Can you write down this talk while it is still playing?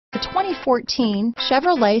The 2014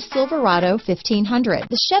 Chevrolet Silverado 1500.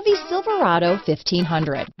 The Chevy Silverado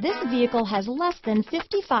 1500. This vehicle has less than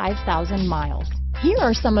 55,000 miles. Here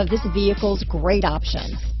are some of this vehicle's great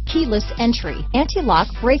options: keyless entry, anti-lock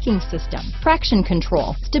braking system, traction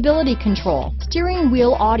control, stability control, steering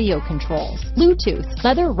wheel audio controls, Bluetooth,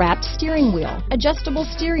 leather-wrapped steering wheel, adjustable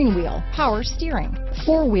steering wheel, power steering,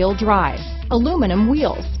 four-wheel drive, aluminum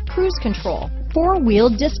wheels, cruise control, four-wheel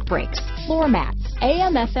disc brakes, floor mats,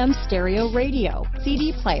 AM/FM stereo radio,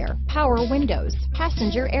 CD player, power windows,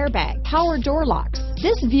 passenger airbag, power door locks.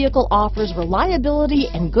 This vehicle offers reliability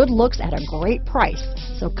and good looks at a great price.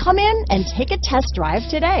 So come in and take a test drive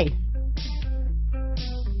today.